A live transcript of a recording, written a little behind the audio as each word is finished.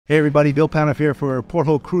Hey everybody, Bill Panoff here for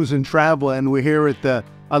Porthole Cruise and Travel, and we're here with a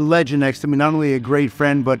legend next to me, not only a great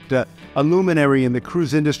friend, but a luminary in the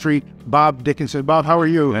cruise industry, Bob Dickinson. Bob, how are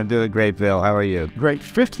you? I'm doing great, Bill. How are you? Great.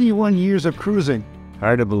 51 years of cruising.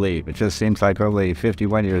 Hard to believe. It just seems like only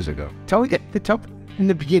 51 years ago. Tell me in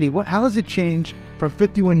the beginning, how has it changed from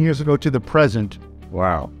 51 years ago to the present?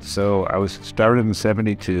 Wow. So I was started in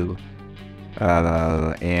 72,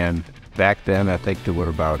 and back then I think there were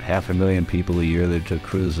about 500,000 people a year that took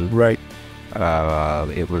cruises. Right.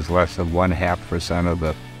 It was less than 0.5% of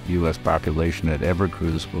the U.S. population that ever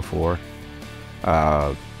cruised before.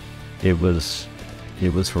 It was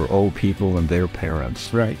for old people and their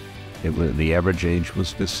parents. Right. The average age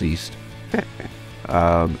was deceased.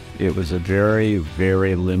 It was a very,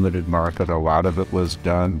 very limited market. A lot of it was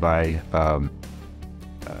done by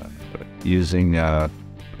using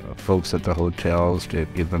folks at the hotels to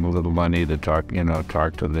give them a little money to talk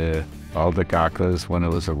to all the gakas when it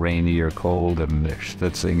was a rainy or cold, and they're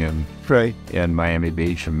schwitzing in Miami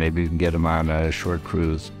Beach, and maybe you can get them on a short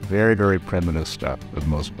cruise. Very, very primitive stuff for the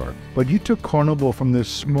most part. But you took Carnival from this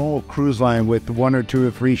small cruise line with 1 or 2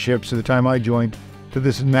 or 3 ships at the time I joined to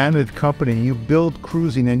this mammoth company. You built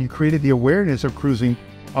cruising and you created the awareness of cruising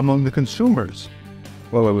among the consumers.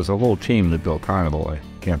 Well, it was a whole team that built Carnival. I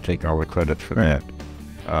can't take all the credit for that.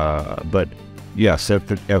 But yes, at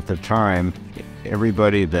the time,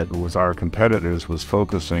 everybody that was our competitors was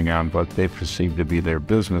focusing on what they perceived to be their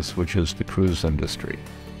business, which is the cruise industry.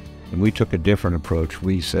 And we took a different approach.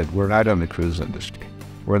 We said, we're not in the cruise industry.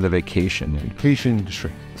 We're in the vacation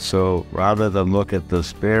industry. So rather than look at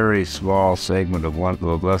this very small segment of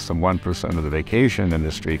less than 1% of the vacation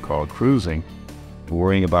industry called cruising,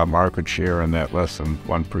 worrying about market share in that less than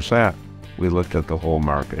 1%, we looked at the whole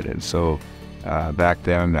market. And so back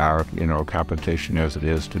then, our competition as it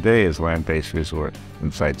is today is land-based resort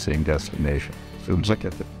and sightseeing destination. So look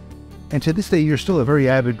at it. And to this day, you're still a very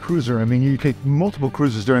avid cruiser. I mean, you take multiple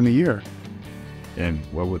cruises during the year. And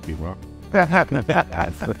what would be wrong?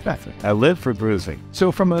 I live for cruising.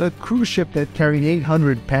 So from a cruise ship that carried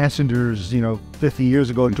 800 passengers, 50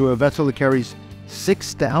 years ago, to a vessel that carries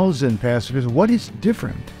 6,000 passengers, what is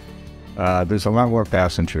different? There's a lot more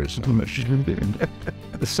passengers.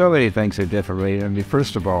 So many things are different. I mean,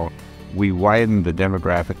 first of all, we widened the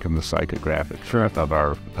demographic and the psychographic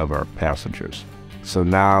of our passengers. So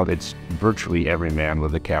now it's virtually every man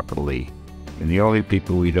with a capital E. And the only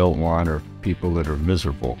people we don't want are people that are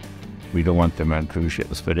miserable. We don't want them on cruise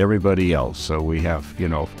ships, but everybody else. So we have,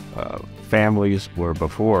 families where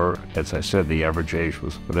before, as I said, the average age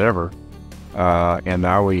was whatever. And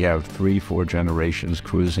now we have 3-4 generations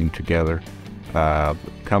cruising together,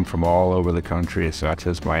 come from all over the country. It's not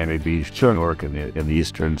just Miami Beach, New York, and the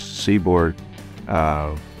eastern seaboard,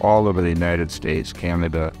 all over the United States,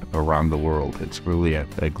 Canada, around the world. It's really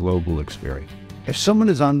a global experience. If someone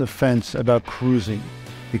is on the fence about cruising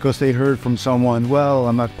because they heard from someone, well,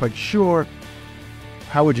 I'm not quite sure,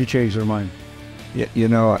 how would you change their mind?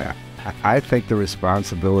 I think the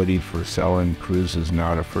responsibility for selling cruises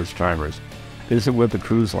now to first-timers isn't with the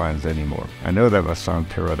cruise lines anymore. I know that must sound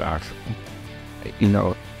paradoxical.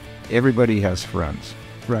 Everybody has friends.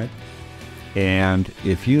 Right. And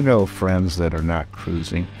if you know friends that are not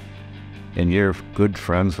cruising and you're good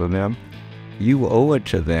friends with them, you owe it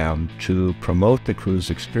to them to promote the cruise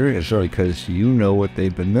experience. Sure. Because you know what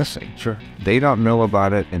they've been missing. Sure. They don't know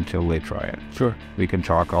about it until they try it. Sure. We can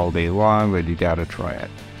talk all day long, but you got to try it.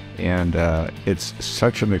 And it's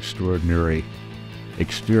such an extraordinary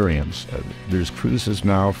experience. There's cruises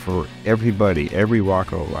now for everybody, every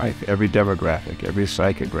walk of life, every demographic, every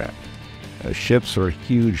psychograph. Ships are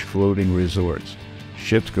huge floating resorts.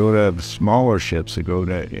 Smaller ships that go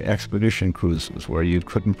to expedition cruises where you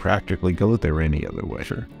couldn't practically go there any other way.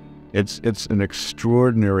 Sure. It's an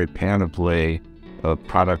extraordinary panoply of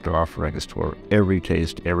product offerings for every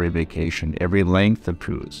taste, every vacation, every length of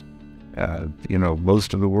cruise.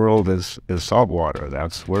 Most of the world is saltwater.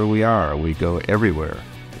 That's where we are. We go everywhere.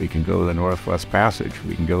 We can go to the Northwest Passage.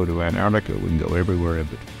 We can go to Antarctica. We can go everywhere.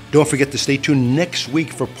 Don't forget to stay tuned next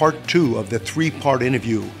week for part 2 of the 3-part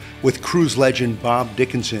interview with cruise legend Bob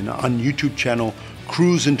Dickinson on YouTube channel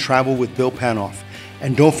Cruise and Travel with Bill Panoff.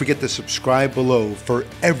 And don't forget to subscribe below for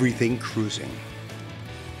everything cruising.